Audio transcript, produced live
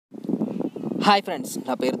Hi friends,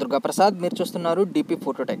 నా పేరు దుర్గా ప్రసాద్. మీరు చూస్తున్నారు డీపీ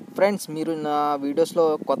ఫోటో టెక్. ఫ్రెండ్స్, మీరు నా వీడియోస్లో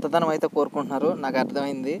కొత్తదనం అయితే కోరుకుంటున్నారు. నాకు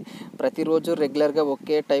అర్థమైంది. ప్రతిరోజు రెగ్యులర్గా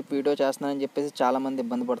ఒకే టైప్ వీడియో చేస్తున్నానని చెప్పేసి చాలామంది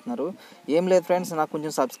ఇబ్బంది పడుతున్నారు. ఏం లేదు ఫ్రెండ్స్, నాకు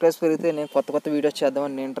కొంచెం సబ్స్క్రైబ్స్ పెరిగితే నేను కొత్త వీడియోస్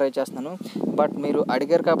చేద్దామని నేను ట్రై చేస్తున్నాను. బట్ మీరు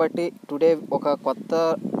అడిగారు కాబట్టి టుడే ఒక కొత్త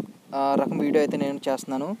రకం వీడియో అయితే నేను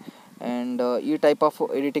చేస్తున్నాను. అండ్ ఈ టైప్ ఆఫ్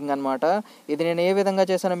ఎడిటింగ్ అనమాట. ఇది నేను ఏ విధంగా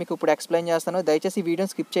చేశానో మీకు ఇప్పుడు ఎక్స్ప్లెయిన్ చేస్తాను. దయచేసి ఈ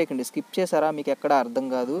వీడియోని స్కిప్ చేయకండి. స్కిప్ చేశారా మీకు ఎక్కడ అర్థం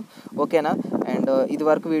కాదు, ఓకేనా? అండ్ ఇది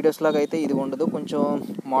వరకు వీడియోస్ లాగా అయితే ఇది ఉండదు, కొంచెం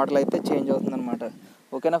మోడల్ అయితే చేంజ్ అవుతుంది అనమాట.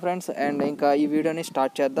 ఓకేనా ఫ్రెండ్స్? అండ్ ఇంకా ఈ వీడియోని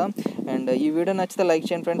స్టార్ట్ చేద్దాం. అండ్ ఈ వీడియో నచ్చితే లైక్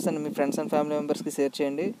చేయండి friends, and me friends and family మెంబర్స్కి షేర్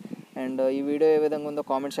చేయండి. అండ్ ఈ వీడియో ఏ విధంగా ఉందో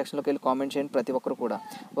కామెంట్ సెక్షన్లోకి వెళ్ళి కామెంట్ చేయండి ప్రతి ఒక్కరు కూడా,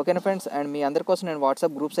 ఓకేనా ఫ్రెండ్స్? అండ్ మీ అందరి కోసం నేను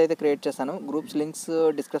వాట్సాప్ గ్రూప్స్ అయితే క్రియేట్ చేశాను. గ్రూప్స్ లింక్స్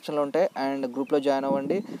డిస్క్రిప్షన్లో ఉంటాయి. అండ్ గ్రూప్లో జాయిన్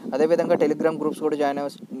అవ్వండి. అదేవిధంగా టెలిగ్రామ్ గ్రూప్స్ కూడా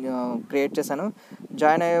క్రియేట్ చేశాను.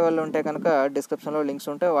 జాయిన్ అయ్యే వాళ్ళు ఉంటే కనుక డిస్క్రిప్షన్లో లింక్స్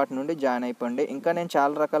ఉంటాయి, వాటి నుండి జాయిన్ అయిపోండి. ఇంకా నేను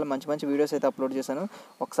చాలా రకాల మంచి వీడియోస్ అయితే అప్లోడ్ చేశాను,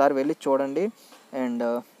 ఒకసారి వెళ్ళి చూడండి. అండ్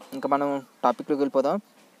ఇంకా మనం టాపిక్లోకి వెళ్ళిపోదాం.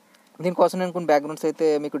 దీనికోసం నేను కొన్ని బ్యాక్గ్రౌండ్స్ అయితే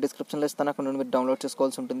మీకు డిస్క్రిప్షన్లో ఇస్తాను, అక్కడ నుండి మీరు డౌన్లోడ్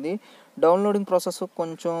చేసుకోవాల్సి ఉంటుంది. డౌన్లోడింగ్ ప్రాసెస్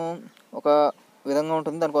కొంచెం ఒక విధంగా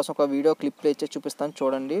ఉంటుంది. దానికోసం ఒక వీడియో క్లిప్ ప్లే చేసి చూపిస్తాను,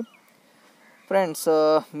 చూడండి ఫ్రెండ్స్.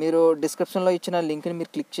 మీరు డిస్క్రిప్షన్లో ఇచ్చిన లింక్ని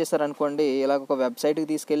మీరు క్లిక్ చేశారనుకోండి, ఇలాగ ఒక వెబ్సైట్కి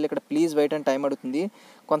తీసుకెళ్ళి ఇక్కడ ప్లీజ్ వెయిట్ అని టైం అడుగుతుంది.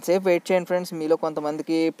 కొంతసేపు వెయిట్ చేయండి ఫ్రెండ్స్. మీలో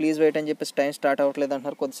కొంతమందికి ప్లీజ్ వెయిట్ అని చెప్పేసి టైం స్టార్ట్ అవ్వట్లేదు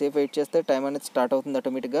అంటున్నారు. కొద్దిసేపు వెయిట్ చేస్తే టైం అనేది స్టార్ట్ అవుతుంది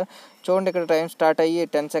ఆటోమేటిక్గా. చూడండి, ఇక్కడ టైం స్టార్ట్ అయ్యి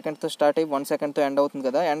 10 సెకండ్స్తో స్టార్ట్ అయ్యి 1 సెకండ్తో ఎండ్ అవుతుంది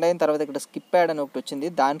కదా. ఎండ్ అయిన తర్వాత ఇక్కడ స్కిప్ యాడ్ అని ఒకటి వచ్చింది,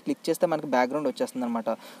 దాన్ని క్లిక్ చేస్తే మనకి బ్యాక్గ్రౌండ్ వచ్చేస్తుంది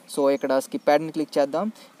అనమాట. సో ఇక్కడ స్కిప్ యాడ్ని క్లిక్ చేద్దాం.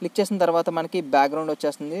 క్లిక్ చేసిన తర్వాత మనకి బ్యాక్గ్రౌండ్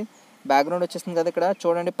వచ్చేస్తుంది కదా. ఇక్కడ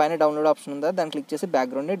చూడండి, పైన డౌన్లోడ్ ఆప్షన్ ఉందా, దాన్ని క్లిక్ చేసి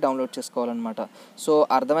బ్యాక్గ్రౌండ్ని డౌన్లోడ్ చేసుకోవాలన్నమాట. సో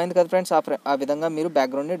అర్థమైంది కదా ఫ్రెండ్స్? ఆ విధంగా మీరు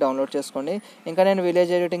బ్యాక్గ్రౌండ్ని డౌన్లోడ్ చేసుకోండి. ఇంకా నేను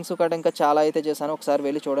విలేజ్ ఎడిటింగ్స్ కూడా ఇంకా చాలా అయితే చేశాను, ఒకసారి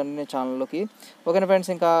వెళ్ళి చూడండి నేను ఛానల్లోకి. ఓకేనా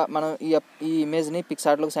ఫ్రెండ్స్? ఇంకా మనం ఈ ఇమేజ్ని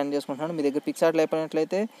పిక్సార్ట్లోకి సెండ్ చేసుకుంటున్నాను. మీ దగ్గర పిక్సార్ట్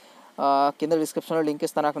అయిపోయినట్లయితే కింద డిస్క్రిప్షన్లో లింక్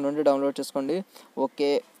ఇస్తాను, అక్కడ నుండి డౌన్లోడ్ చేసుకోండి. ఓకే,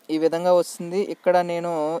 ఈ విధంగా వస్తుంది. ఇక్కడ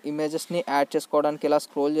నేను ఇమేజెస్ని యాడ్ చేసుకోవడానికి ఇలా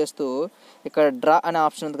స్క్రోల్ చేస్తూ ఇక్కడ డ్రా అనే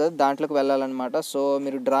ఆప్షన్ ఉంది కదా, దాంట్లోకి వెళ్ళాలన్నమాట. సో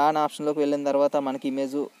మీరు డ్రా అనే ఆప్షన్లోకి వెళ్ళిన తర్వాత మనకి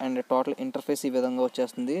ఇమేజ్ అండ్ టోటల్ ఇంటర్ఫేస్ ఈ విధంగా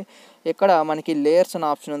వచ్చేస్తుంది. ఇక్కడ మనకి లేయర్స్ అనే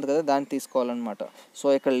ఆప్షన్ ఉంది కదా, దాన్ని తీసుకోవాలన్నమాట.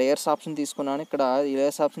 సో ఇక్కడ లేయర్స్ ఆప్షన్ తీసుకున్నాను. ఇక్కడ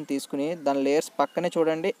లేయర్స్ ఆప్షన్ తీసుకుని దాని లేయర్స్ పక్కనే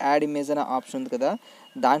చూడండి యాడ్ ఇమేజ్ అనే ఆప్షన్ ఉంది కదా,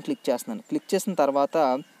 దాన్ని క్లిక్ చేస్తున్నాను. క్లిక్ చేసిన తర్వాత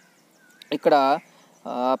ఇక్కడ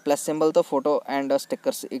ప్లస్ సింబల్తో ఫోటో అండ్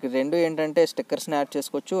స్టిక్కర్స్, ఇక రెండు ఏంటంటే స్టిక్కర్స్ని యాడ్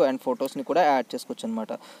చేసుకోవచ్చు అండ్ ఫొటోస్ని కూడా యాడ్ చేసుకోవచ్చు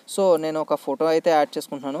అనమాట. సో నేను ఒక ఫోటో అయితే యాడ్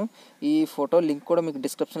చేసుకుంటున్నాను. ఈ ఫోటో లింక్ కూడా మీకు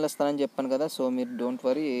డిస్క్రిప్షన్లో ఇస్తానని చెప్పాను కదా, సో మీరు డోంట్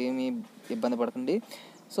వరీ, ఏమీ ఇబ్బంది పడకండి.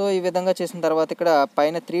 సో ఈ విధంగా చేసిన తర్వాత ఇక్కడ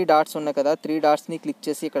పైన 3 డాట్స్ ఉన్నాయి కదా, 3 డాట్స్ని క్లిక్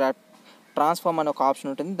చేసి ఇక్కడ ట్రాన్స్ఫార్మ్ అనే ఒక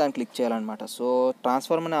ఆప్షన్ ఉంటుంది, దాన్ని క్లిక్ చేయాలన్నమాట. సో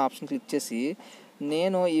ట్రాన్స్ఫార్మ్ అనే ఆప్షన్ క్లిక్ చేసి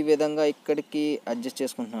నేను ఈ విధంగా ఇక్కడికి అడ్జస్ట్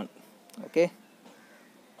చేసుకుంటున్నాను.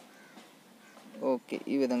 ఓకే,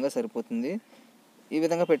 ఈ విధంగా సరిపోతుంది. ఈ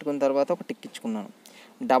విధంగా పెట్టుకున్న తర్వాత ఒక టిక్ ఇచ్చుకున్నాను.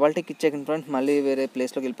 డబల్ టిక్ ఇచ్చాక ఫ్రెండ్స్ మళ్ళీ వేరే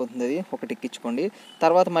ప్లేస్లోకి వెళ్ళిపోతుంది, అది ఒక టిక్ ఇచ్చుకోండి.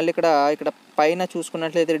 తర్వాత మళ్ళీ ఇక్కడ పైన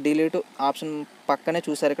చూసుకున్నట్లయితే డిలీట్ ఆప్షన్ పక్కనే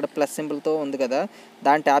చూసారు, ఇక్కడ ప్లస్ సింబల్తో ఉంది కదా,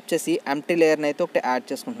 దాన్ని ట్యాప్ చేసి ఎంప్టీ లేయర్ని అయితే ఒకటి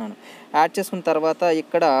యాడ్ చేసుకుంటున్నాను. యాడ్ చేసుకున్న తర్వాత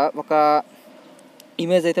ఇక్కడ ఒక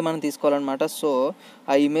ఇమేజ్ అయితే మనం తీసుకోవాలన్నమాట. సో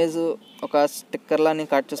ఆ ఇమేజ్ ఒక స్టిక్కర్లా నేను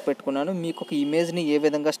కట్ చేసి పెట్టుకున్నాను. మీకు ఒక ఇమేజ్ని ఏ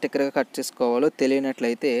విధంగా స్టిక్కర్గా కట్ చేసుకోవాలో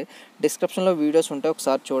తెలియనట్లయితే డిస్క్రిప్షన్లో వీడియోస్ ఉంటాయి,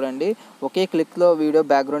 ఒకసారి చూడండి. ఒకే క్లిక్లో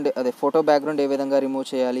ఫోటో బ్యాక్గ్రౌండ్ ఏ విధంగా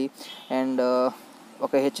రిమూవ్ చేయాలి అండ్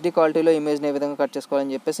ఒక హెచ్డి క్వాలిటీలో ఇమేజ్ని ఏ విధంగా కట్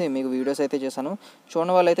చేసుకోవాలని చెప్పేసి మీకు వీడియోస్ అయితే చేశాను.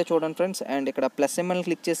 చూడని వాళ్ళు అయితే చూడండి ఫ్రెండ్స్. అండ్ ఇక్కడ ప్లస్ సింబల్ని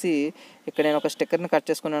క్లిక్ చేసి ఇక్కడ నేను ఒక స్టిక్కర్ని కట్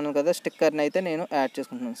చేసుకున్నాను కదా, స్టిక్కర్ని అయితే నేను యాడ్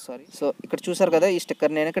చేసుకుంటున్నాను. సో ఇక్కడ చూసారు కదా, ఈ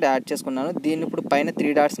స్టిక్కర్ నేను ఇక్కడ యాడ్ చేసుకున్నాను. దీన్ని ఇప్పుడు పైన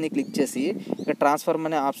 3 డాట్స్ని క్లిక్ చేసి ఇక్కడ ట్రాన్స్ఫార్మ్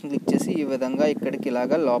అనే ఆప్షన్ క్లిక్ చేసి ఈ విధంగా ఇక్కడికి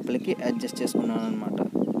ఇలాగా లోపలికి అడ్జస్ట్ చేసుకున్నాను అనమాట.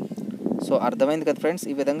 సో అర్థమైంది కదా ఫ్రెండ్స్?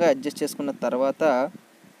 ఈ విధంగా అడ్జస్ట్ చేసుకున్న తర్వాత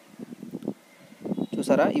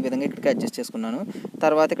చూసారా, ఈ విధంగా ఇక్కడికి అడ్జస్ట్ చేసుకున్నాను.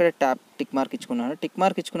 తర్వాత ఇక్కడ టిక్ మార్క్ ఇచ్చుకున్నాను. టిక్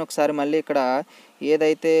మార్క్ ఇచ్చుకుని ఒకసారి మళ్ళీ ఇక్కడ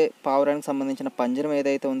ఏదైతే పావురానికి సంబంధించిన పంజరం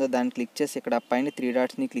ఏదైతే ఉందో దాన్ని క్లిక్ చేసి ఇక్కడ పైన 3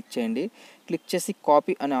 డాట్స్ని క్లిక్ చేయండి. క్లిక్ చేసి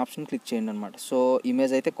కాపీ అనే ఆప్షన్ క్లిక్ చేయండి అనమాట. సో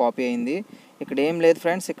ఇమేజ్ అయితే కాపీ అయింది. ఇక్కడ ఏం లేదు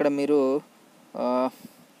ఫ్రెండ్స్, ఇక్కడ మీరు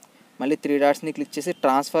మళ్ళీ 3 డాట్స్ని క్లిక్ చేసి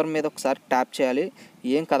ట్రాన్స్ఫార్మ్ మీద ఒకసారి ట్యాప్ చేయాలి,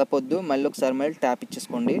 ఏం కదపొద్దు. మళ్ళీ ట్యాప్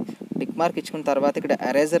ఇచ్చేసుకోండి. టిక్ మార్క్ ఇచ్చుకున్న తర్వాత ఇక్కడ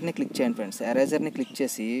ఎరేజర్ని క్లిక్ చేయండి ఫ్రెండ్స్. ఎరేజర్ని క్లిక్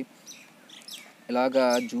చేసి ఇలాగా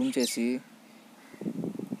జూమ్ చేసి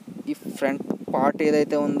ఈ ఫ్రంట్ పార్ట్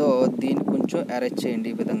ఏదైతే ఉందో దీన్ని కొంచెం ఎరేజ్ చేయండి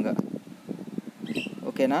ఈ విధంగా,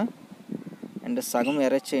 ఓకేనా? అండ్ సగం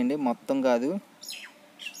ఎరేజ్ చేయండి, మొత్తం కాదు,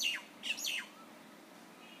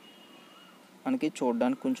 మనకి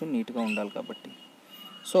చూడడానికి కొంచెం నీట్గా ఉండాలి కాబట్టి.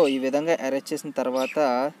 సో ఈ విధంగా ఎరేజ్ చేసిన తర్వాత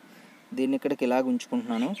దీన్ని ఇక్కడికి ఇలాగ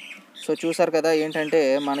ఉంచుకుంటున్నాను. సో చూసారు కదా, ఏంటంటే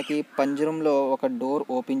మనకి పంజరంలో ఒక డోర్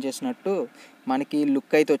ఓపెన్ చేసినట్టు మనకి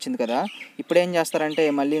లుక్ అయితే వచ్చింది కదా. ఇప్పుడు ఏం చేస్తారంటే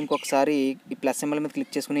మళ్ళీ ఇంకొకసారి ఈ ప్లస్ సింబల్ మీద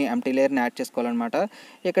క్లిక్ చేసుకుని ఎంటీ లేయర్ని యాడ్ చేసుకోవాలన్నమాట.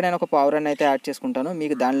 ఇక్కడ నేను ఒక పావురాన్ని అయితే యాడ్ చేసుకుంటాను.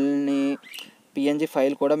 మీకు దాన్ని పిఎన్జీ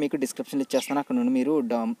ఫైల్ కూడా మీకు డిస్క్రిప్షన్లో ఇచ్చేస్తాను, అక్కడ నుండి మీరు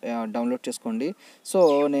డౌన్లోడ్ చేసుకోండి. సో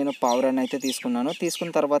నేను పావురాన్ని అయితే తీసుకున్నాను.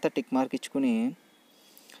 తీసుకున్న తర్వాత టిక్ మార్క్ ఇచ్చుకుని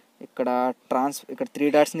ఇక్కడ ఇక్కడ 3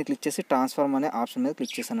 డాట్స్ని క్లిక్ చేసి ట్రాన్స్ఫార్మ్ అనే ఆప్షన్ మీద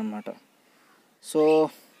క్లిక్ చేశాను అనమాట. సో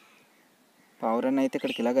పావురాన్ని అయితే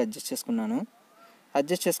ఇక్కడికి ఇలాగ అడ్జస్ట్ చేసుకున్నాను.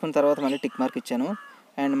 అడ్జస్ట్ చేసుకున్న తర్వాత మళ్ళీ టిక్ మార్క్ ఇచ్చాను.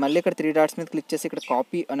 అండ్ మళ్ళీ ఇక్కడ 3 డాట్స్ మీద క్లిక్ చేసి ఇక్కడ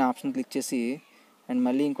కాపీ అనే ఆప్షన్ క్లిక్ చేసి అండ్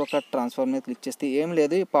మళ్ళీ ఇంకొక ట్రాన్స్ఫార్మ్ మీద క్లిక్ చేస్తే ఏం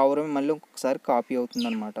లేదు, ఈ పావురం మళ్ళీ ఇంకొకసారి కాపీ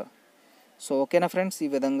అవుతుందన్నమాట. సో ఓకేనా ఫ్రెండ్స్, ఈ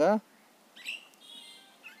విధంగా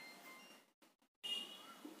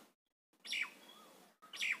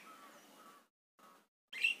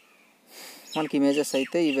మనకి ఇమేజెస్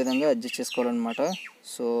అయితే ఈ విధంగా అడ్జస్ట్ చేసుకోవాలన్నమాట.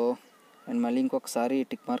 సో అండ్ మళ్ళీ ఇంకొకసారి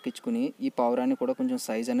టిక్ మార్క్ ఇచ్చుకుని ఈ పావురాన్ని కూడా కొంచెం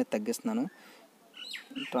సైజ్ అనేది తగ్గిస్తున్నాను.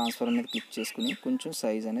 ట్రాన్స్ఫర్ మీద క్లిక్ చేసుకుని కొంచెం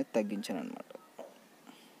సైజ్ అనేది తగ్గించాను అనమాట.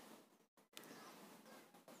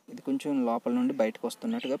 ఇది కొంచెం లోపల నుండి బయటకు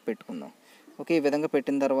వస్తున్నట్టుగా పెట్టుకుందాం. ఓకే, ఈ విధంగా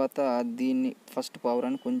పెట్టిన తర్వాత దీన్ని ఫస్ట్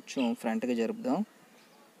పావురాన్ని కొంచెం ఫ్రంట్గా జరుపుదాం.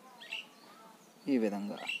 ఈ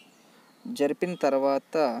విధంగా జరిపిన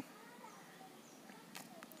తర్వాత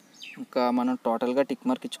ఇంకా మనం టోటల్గా టిక్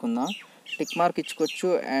మార్క్ ఇచ్చుకుందాం. టిక్ మార్క్ ఇచ్చుకోవచ్చు.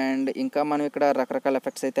 అండ్ ఇంకా మనం ఇక్కడ రకరకాల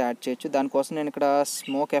ఎఫెక్ట్స్ అయితే యాడ్ చేయొచ్చు. దానికోసం నేను ఇక్కడ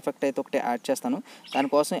స్మోక్ ఎఫెక్ట్ అయితే ఒకటి యాడ్ చేస్తాను.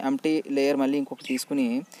 దానికోసం ఎంటీ లేయర్ మళ్ళీ ఇంకొకటి తీసుకుని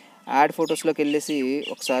యాడ్ ఫొటోస్లోకి వెళ్ళేసి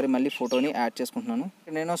ఒకసారి మళ్ళీ ఫోటోని యాడ్ చేసుకుంటున్నాను.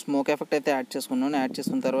 నేను స్మోక్ ఎఫెక్ట్ అయితే యాడ్ చేసుకున్నాను. యాడ్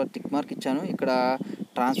చేసుకున్న తర్వాత టిక్ మార్క్ ఇచ్చాను. ఇక్కడ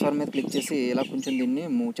ట్రాన్స్ఫార్మ్ మీద క్లిక్ చేసి ఇలా కొంచెం దీన్ని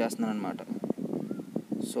మూవ్ చేస్తున్నాను అనమాట.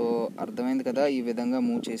 సో అర్థమైంది కదా, ఈ విధంగా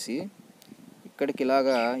మూవ్ చేసి ఇక్కడికి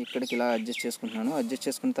ఇలా అడ్జస్ట్ చేసుకుంటున్నాను. అడ్జస్ట్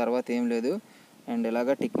చేసుకున్న తర్వాత ఏం లేదు, అండ్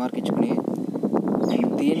ఇలాగా టిక్ మార్క్ ఇచ్చుకుని అండ్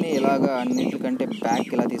దీన్ని ఇలాగా అన్నింటికంటే బ్యాక్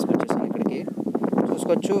ఇలా తీసుకొచ్చేసాను. ఇక్కడికి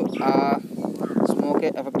చూసుకోవచ్చు, ఆ స్మోక్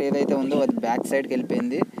ఎఫెక్ట్ ఏదైతే ఉందో అది బ్యాక్ సైడ్కి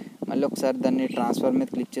వెళ్ళిపోయింది. మళ్ళీ ఒకసారి దాన్ని ట్రాన్స్ఫర్ మీద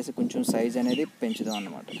క్లిక్ చేసి కొంచెం సైజ్ అనేది పెంచుదాం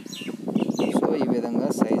అన్నమాట. సో ఈ విధంగా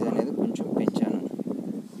సైజ్ అనేది కొంచెం పెంచాను.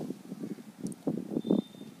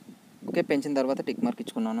 ఓకే, పెంచిన తర్వాత టిక్ మార్క్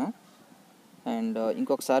ఇచ్చుకున్నాను. అండ్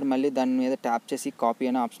ఇంకొకసారి మళ్ళీ దాని మీద ట్యాప్ చేసి కాపీ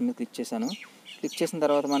అనే ఆప్షన్ మీద క్లిక్ చేశాను. క్లిక్ చేసిన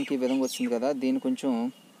తర్వాత మనకి ఈ విధంగా వచ్చింది కదా, దీన్ని కొంచెం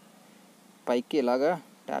పైకి ఇలాగా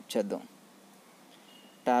ట్యాప్ చేద్దాం.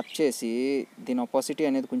 ట్యాప్ చేసి దీని ఒపాసిటీ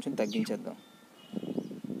అనేది కొంచెం తగ్గించేద్దాం.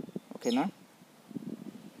 ఓకేనా,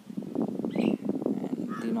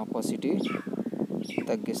 దీని ఒపాసిటీ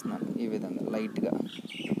తగ్గిస్తున్నాను ఈ విధంగా లైట్గా.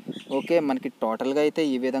 ఓకే, మనకి టోటల్గా అయితే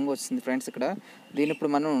ఈ విధంగా వచ్చింది ఫ్రెండ్స్. ఇక్కడ దీని ఇప్పుడు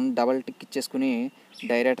మనం డబల్ టిక్ ఇచ్చేసుకుని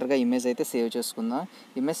డైరెక్ట్గా ఇమేజ్ అయితే సేవ్ చేసుకుందాం.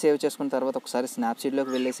 ఇమేజ్ సేవ్ చేసుకున్న తర్వాత ఒకసారి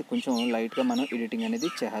స్నాప్సీడ్లోకి వెళ్ళేసి కొంచెం లైట్గా మనం ఎడిటింగ్ అనేది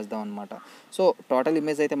చేసేద్దాం అనమాట. సో టోటల్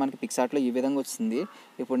ఇమేజ్ అయితే మనకి పిక్సార్ట్లో ఈ విధంగా వచ్చింది.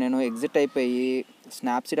 ఇప్పుడు నేను ఎగ్జిట్ అయిపోయి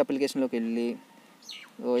స్నాప్సీడ్ అప్లికేషన్లోకి వెళ్ళి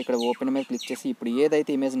ఇక్కడ ఓపెన్ మీద క్లిక్ చేసి ఇప్పుడు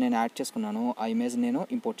ఏదైతే ఇమేజ్ నేను యాడ్ చేసుకున్నానో ఆ ఇమేజ్ నేను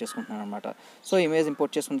ఇంపోర్ట్ చేసుకుంటున్నాను అనమాట. సో ఇమేజ్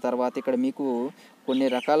ఇంపోర్ట్ చేసుకున్న తర్వాత ఇక్కడ మీకు కొన్ని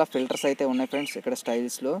రకాల ఫిల్టర్స్ అయితే ఉన్నాయి ఫ్రెండ్స్. ఇక్కడ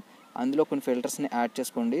స్టైల్స్లో అందులో కొన్ని ఫిల్టర్స్ని యాడ్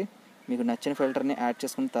చేసుకోండి. మీకు నచ్చిన ఫిల్టర్ని యాడ్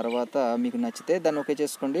చేసుకున్న తర్వాత మీకు నచ్చితే దాన్ని ఓకే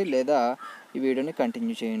చేసుకోండి, లేదా ఈ వీడియోని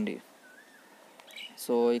కంటిన్యూ చేయండి.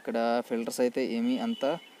 సో ఇక్కడ ఫిల్టర్స్ అయితే ఏమీ అంత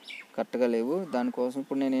కరెక్ట్గా లేవు. దానికోసం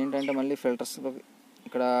ఇప్పుడు నేను ఏంటంటే మళ్ళీ ఫిల్టర్స్లో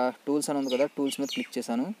ఇక్కడ టూల్స్ అని ఉంది కదా, టూల్స్ మీద క్లిక్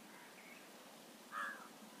చేశాను.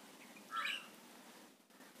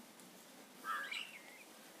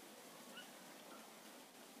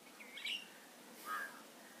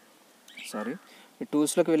 ఈ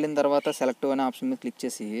టూల్స్లోకి వెళ్ళిన తర్వాత సెలెక్ట్ అనే ఆప్షన్ మీద క్లిక్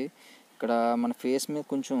చేసి ఇక్కడ మన ఫేస్ మీద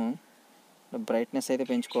కొంచెం బ్రైట్నెస్ అయితే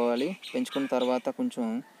పెంచుకోవాలి. పెంచుకున్న తర్వాత కొంచెం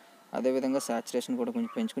అదేవిధంగా సాచురేషన్ కూడా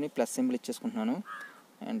కొంచెం పెంచుకుని ప్లస్ సింబల్ ఇచ్చేసుకుంటున్నాను.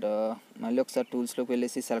 అండ్ మళ్ళీ ఒకసారి టూల్స్లోకి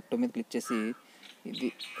వెళ్ళేసి సెలెక్ట్ మీద క్లిక్ చేసి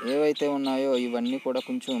ఇది ఏవైతే ఉన్నాయో ఇవన్నీ కూడా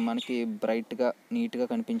కొంచెం మనకి బ్రైట్గా నీట్గా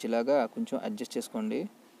కనిపించేలాగా కొంచెం అడ్జస్ట్ చేసుకోండి.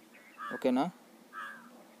 ఓకేనా,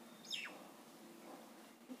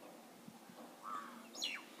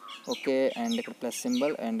 ఓకే. అండ్ ఇక్కడ ప్లస్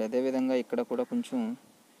సింబల్ అండ్ అదేవిధంగా ఇక్కడ కూడా కొంచెం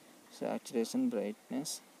సాచురేషన్,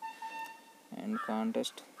 బ్రైట్నెస్ అండ్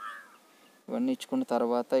కాంట్రాస్ట్ ఇవన్నీ ఇచ్చుకున్న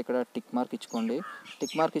తర్వాత ఇక్కడ టిక్ మార్క్ ఇచ్చుకోండి.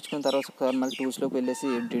 టిక్ మార్క్ ఇచ్చుకున్న తర్వాత ఒకసారి మళ్ళీ టూల్స్లోకి వెళ్ళేసి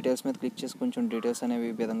డీటెయిల్స్ మీద క్లిక్ చేసి కొంచెం డీటెయిల్స్ అనేవి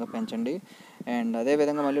ఈ విధంగా పెంచండి. అండ్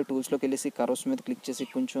అదేవిధంగా మళ్ళీ టూల్స్లోకి వెళ్ళేసి కర్వ్స్ మీద క్లిక్ చేసి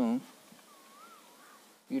కొంచెం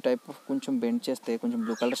ఈ టైప్ ఆఫ్ కొంచెం బెండ్ చేస్తే కొంచెం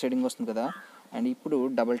బ్లూ కలర్ షేడింగ్ వస్తుంది కదా. అండ్ ఇప్పుడు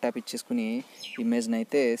డబుల్ ట్యాప్ ఇచ్చేసుకుని ఇమేజ్ని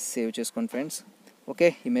అయితే సేవ్ చేసుకోండి ఫ్రెండ్స్. ఓకే,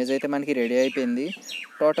 ఇమేజ్ అయితే మనకి రెడీ అయిపోయింది.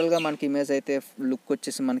 టోటల్గా మనకి ఇమేజ్ అయితే లుక్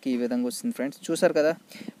వచ్చేసి మనకి ఈ విధంగా వస్తుంది ఫ్రెండ్స్. చూసారు కదా,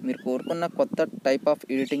 మీరు కోరుకున్న కొత్త టైప్ ఆఫ్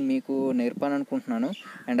ఎడిటింగ్ మీకు నేర్పాలనుకుంటున్నాను.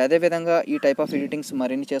 అండ్ అదేవిధంగా ఈ టైప్ ఆఫ్ ఎడిటింగ్స్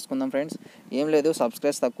మరిన్ని చేసుకుందాం ఫ్రెండ్స్. ఏం లేదు,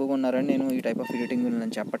 సబ్స్క్రైబ్స్ తక్కువగా ఉన్నారని నేను ఈ టైప్ ఆఫ్ ఎడిటింగ్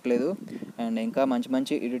నేను చెప్పట్లేదు. అండ్ ఇంకా మంచి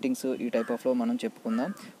మంచి ఎడిటింగ్స్ ఈ టైప్ ఆఫ్లో మనం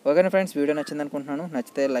చెప్పుకుందాం. ఓకేనా ఫ్రెండ్స్, వీడియో నచ్చింది అనుకుంటున్నాను.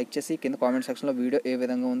 నచ్చితే లైక్ చేసి కింద కామెంట్ సెక్షన్లో వీడియో ఏ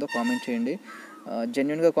విధంగా ఉందో కామెంట్ చేయండి.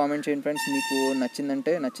 జెన్యున్గా కామెంట్ చేయండి ఫ్రెండ్స్. మీకు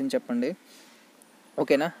నచ్చిందంటే నచ్చింది చెప్పండి,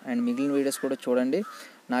 ఓకేనా. అండ్ మిగిలిన వీడియోస్ కూడా చూడండి.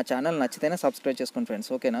 నా ఛానల్ నచ్చితేనే సబ్స్క్రైబ్ చేసుకోండి ఫ్రెండ్స్,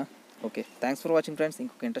 ఓకేనా. Okay, thanks for watching friends.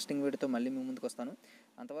 ఇంకొక ఇంట్రెస్టింగ్ వీడియోతో మళ్ళీ మీ ముందుకు వస్తాను.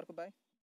 అంతవరకు బాయ్.